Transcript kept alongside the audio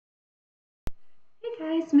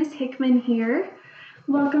Guys, Miss Hickman here.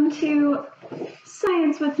 Welcome to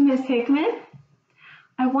Science with Miss Hickman.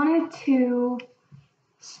 I wanted to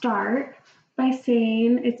start by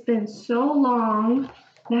saying it's been so long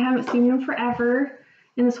and I haven't seen you forever,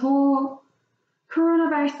 and this whole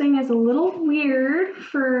coronavirus thing is a little weird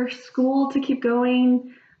for school to keep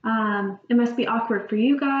going. It must be awkward for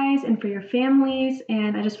you guys and for your families,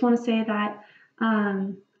 and I just want to say that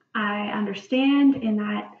I understand and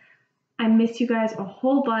that I miss you guys a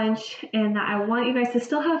whole bunch, and that I want you guys to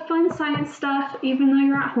still have fun science stuff even though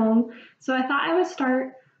you're at home. So I thought I would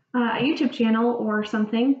start a YouTube channel or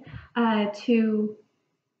something to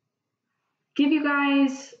give you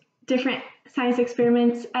guys different science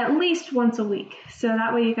experiments at least once a week, so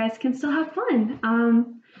that way you guys can still have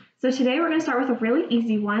fun. So today we're going to start with a really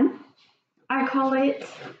easy one. I call it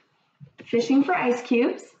fishing for ice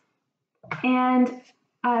cubes, and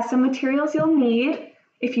some materials you'll need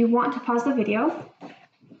if you want to pause the video.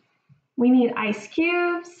 We need ice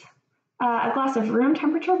cubes, a glass of room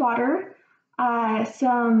temperature water,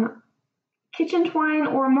 some kitchen twine,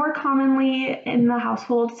 or more commonly in the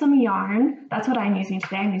household, some yarn. That's what I'm using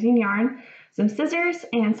today. I'm using yarn, some scissors,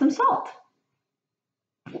 and some salt.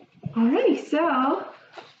 Alrighty, so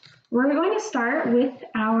we're going to start with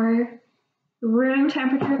our room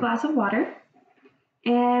temperature glass of water,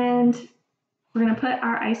 and we're going to put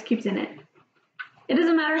our ice cubes in it. It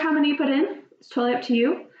doesn't matter how many you put in, it's totally up to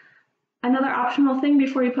you. Another optional thing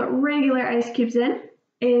before you put regular ice cubes in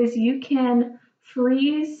is you can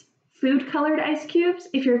freeze food colored ice cubes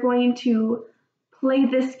if you're going to play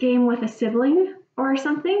this game with a sibling or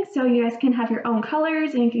something, so you guys can have your own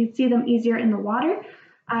colors and you can see them easier in the water.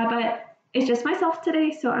 But it's just myself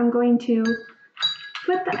today, so I'm going to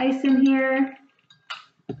put the ice in here.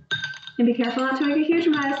 And be careful not to make a huge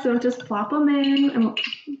mess, don't just plop them in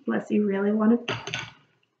unless you really want to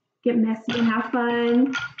get messy and have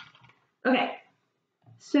fun. Okay,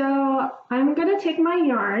 so I'm going to take my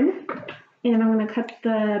yarn and I'm going to cut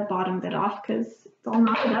the bottom bit off because it's all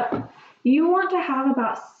knotted up. You want to have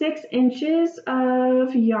about 6 inches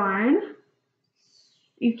of yarn.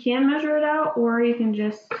 You can measure it out, or you can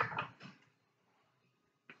just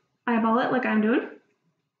eyeball it like I'm doing.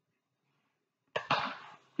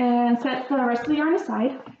 And set the rest of the yarn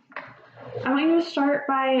aside. I want you to start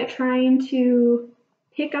by trying to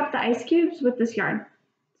pick up the ice cubes with this yarn.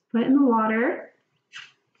 Put it in the water.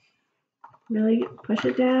 Really push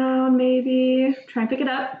it down, maybe. Try and pick it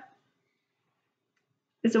up.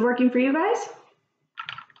 Is it working for you guys?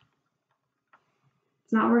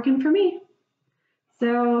 It's not working for me.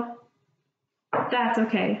 So that's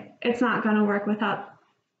okay. It's not gonna work without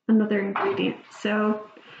another ingredient. So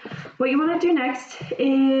what you want to do next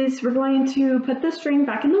is we're going to put the string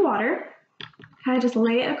back in the water, kind of just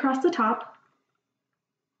lay it across the top,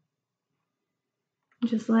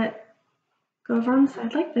 just let go over on the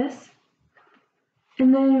side like this.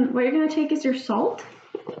 And then what you're going to take is your salt,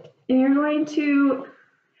 and you're going to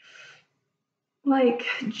like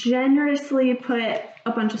generously put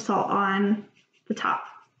a bunch of salt on the top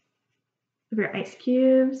of your ice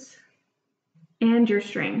cubes and your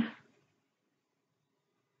string.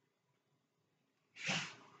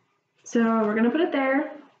 So we're going to put it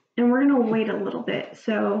there, and we're going to wait a little bit.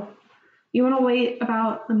 So you want to wait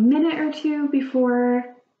about a minute or two before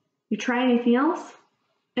you try anything else,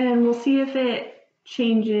 and we'll see if it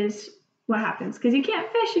changes what happens, because you can't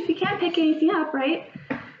fish if you can't pick anything up, right?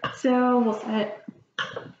 So we'll set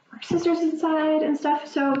our scissors inside and stuff.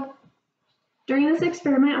 So during this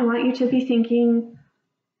experiment, I want you to be thinking,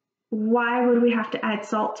 why would we have to add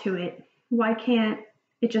salt to it? Why can't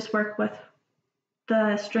it just work with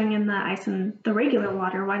the string and the ice and the regular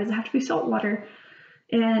water? Why does it have to be salt water?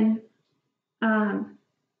 And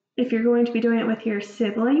if you're going to be doing it with your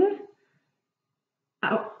sibling,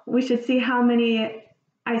 we should see how many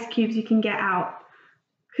ice cubes you can get out.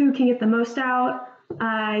 Who can get the most out?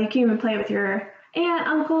 You can even play it with your aunt,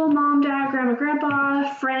 uncle, mom, dad, grandma,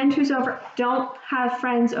 grandpa, friend who's over. Don't have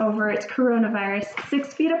friends over. It's coronavirus.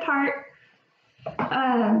 6 feet apart.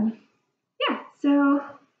 Yeah, so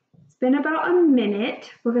been about a minute.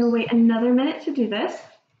 We're going to wait another minute to do this.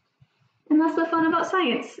 And that's the fun about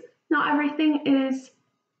science. Not everything is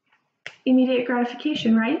immediate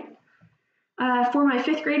gratification, right? For my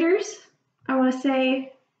 5th graders, I want to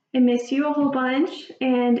say I miss you a whole bunch,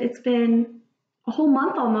 and it's been a whole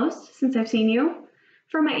month almost since I've seen you.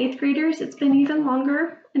 For my 8th graders, it's been even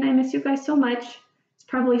longer, and I miss you guys so much. It's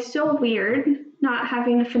probably so weird not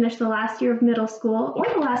having to finish the last year of middle school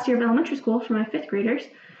or the last year of elementary school for my 5th graders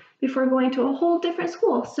before going to a whole different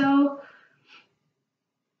school. So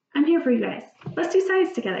I'm here for you guys. Let's do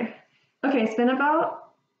science together. Okay, it's been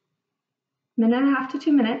about minute and a half to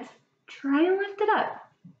 2 minutes. Try and lift it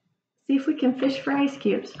up. See if we can fish for ice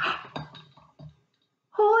cubes.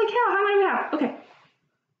 Holy cow, how many do we have? Okay.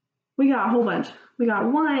 We got a whole bunch. We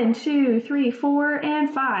got 1, 2, 3, 4,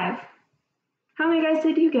 and 5. How many guys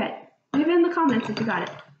did you get? Leave it in the comments if you got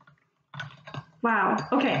it. Wow,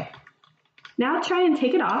 okay. Now try and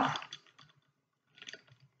take it off.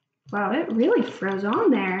 Wow, it really froze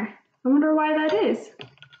on there. I wonder why that is.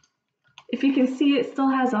 If you can see, it still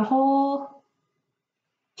has a whole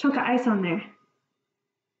chunk of ice on there.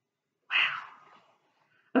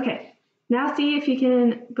 Wow. Okay, now see if you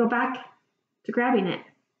can go back to grabbing it.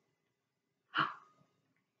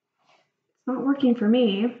 It's not working for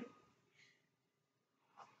me.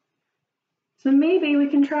 So maybe we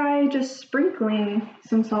can try just sprinkling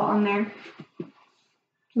some salt on there.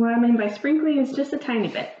 What I mean by sprinkling is just a tiny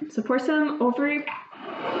bit. So pour some over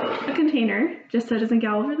a container, just so it doesn't get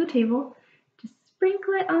all over the table. Just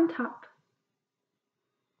sprinkle it on top.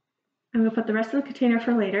 I'm gonna put the rest of the container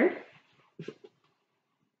for later.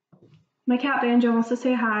 My cat Banjo wants to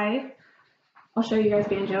say hi. I'll show you guys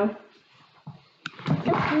Banjo.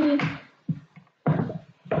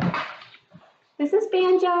 This is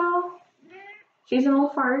Banjo. She's an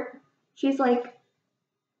old fart. She's like, are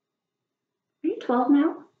you 12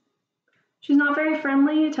 now? She's not very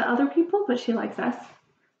friendly to other people, but she likes us.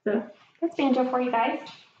 So that's Banjo for you guys.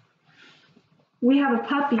 We have a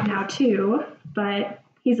puppy now too, but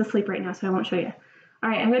he's asleep right now, so I won't show you. All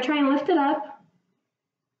right, I'm gonna try and lift it up.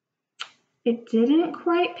 It didn't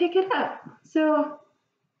quite pick it up. So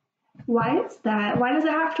why is that? Why does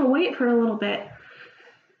it have to wait for a little bit?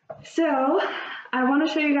 So I want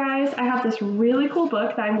to show you guys, I have this really cool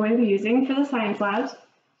book that I'm going to be using for the science labs.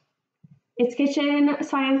 It's Kitchen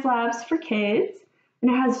Science Labs for Kids,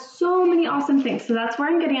 and it has so many awesome things. So that's where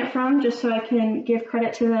I'm getting it from, just so I can give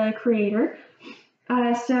credit to the creator.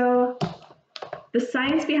 So the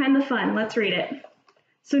science behind the fun, let's read it.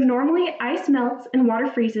 So normally ice melts and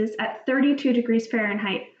water freezes at 32 degrees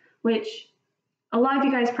Fahrenheit, which a lot of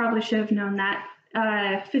you guys probably should have known that,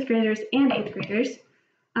 5th graders and 8th graders.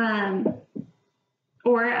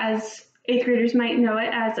 Or as 8th graders might know it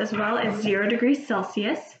as well as 0 degrees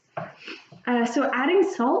Celsius. So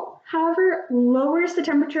adding salt, however, lowers the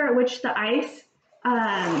temperature at which the ice,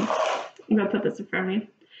 I'm gonna put this in front of me,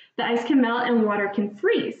 the ice can melt and water can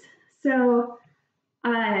freeze. So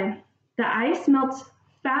the ice melts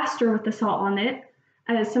faster with the salt on it.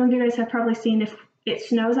 As some of you guys have probably seen, if it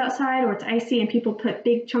snows outside or it's icy and people put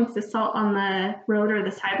big chunks of salt on the road or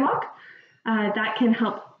the sidewalk, that can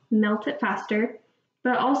help melt it faster,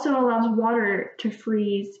 but also allows water to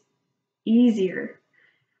freeze easier.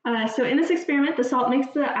 So in this experiment, the salt makes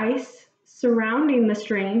the ice surrounding the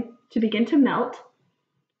string to begin to melt,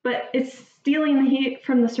 but it's stealing the heat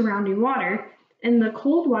from the surrounding water, and the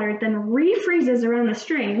cold water then refreezes around the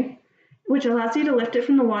string, which allows you to lift it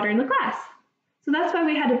from the water in the glass. So that's why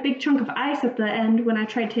we had a big chunk of ice at the end when I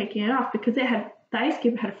tried taking it off, because the ice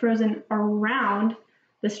cube had frozen around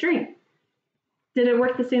the string. Did it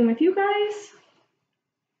work the same with you guys?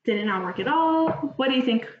 Did it not work at all? What do you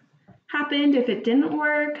think happened? If it didn't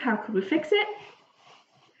work, how could we fix it?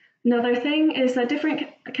 Another thing is that different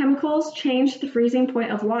chemicals change the freezing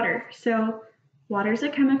point of water. So water is a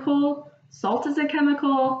chemical, salt is a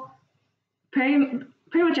chemical, pretty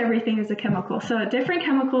much everything is a chemical. So different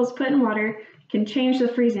chemicals put in water can change the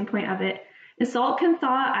freezing point of it. And salt can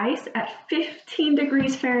thaw ice at 15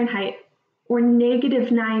 degrees Fahrenheit or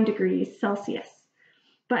 -9 degrees Celsius.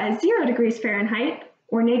 But at 0 degrees Fahrenheit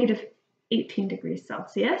or -18 degrees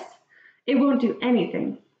Celsius, it won't do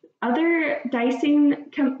anything. Other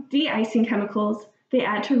de-icing chemicals they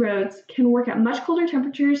add to roads can work at much colder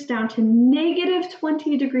temperatures down to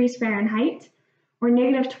 -20 degrees Fahrenheit or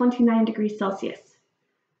 -29 degrees Celsius.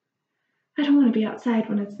 I don't want to be outside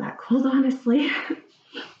when it's that cold, honestly.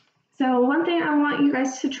 So one thing I want you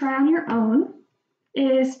guys to try on your own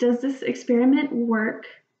is, does this experiment work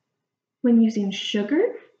when using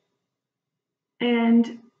sugar?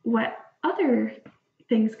 And what other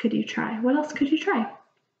things could you try? What else could you try?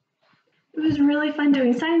 It was really fun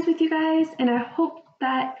doing science with you guys, and I hope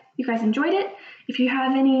that you guys enjoyed it. If you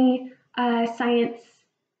have any science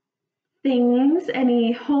things,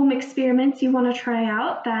 any home experiments you want to try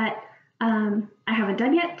out that I haven't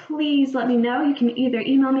done yet, please let me know. You can either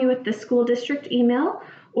email me with the school district email,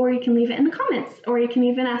 or you can leave it in the comments, or you can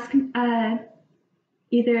even ask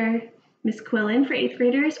either Miss Quillen for 8th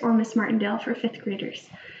graders or Miss Martindale for 5th graders.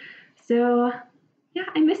 So yeah,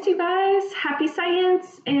 I missed you guys. Happy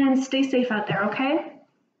science, and stay safe out there, okay?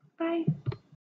 Bye.